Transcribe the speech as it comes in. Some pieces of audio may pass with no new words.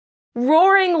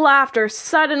Roaring laughter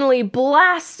suddenly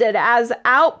blasted as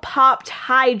out popped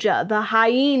Hija, the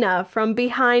hyena, from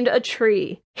behind a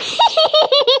tree.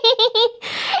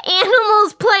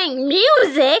 Animals playing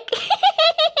music?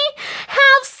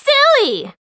 How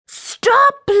silly!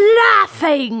 Stop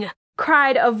laughing,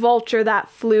 cried a vulture that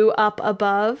flew up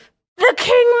above. The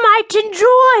king might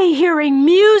enjoy hearing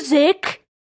music.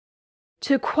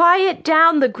 To quiet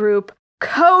down the group,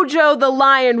 Kojo the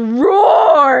lion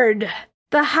roared.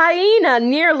 The hyena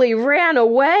nearly ran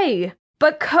away,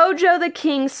 but Kojo the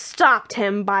king stopped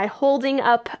him by holding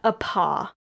up a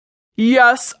paw.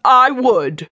 Yes, I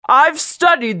would. I've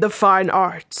studied the fine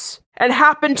arts, and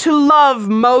happen to love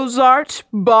Mozart,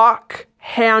 Bach,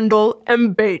 Handel,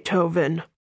 and Beethoven.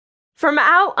 From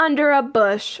out under a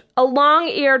bush, a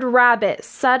long-eared rabbit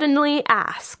suddenly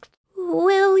asked,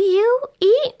 Will you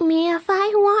eat me if I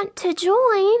want to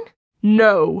join?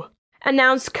 No,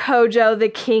 announced Kojo the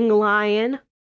king lion.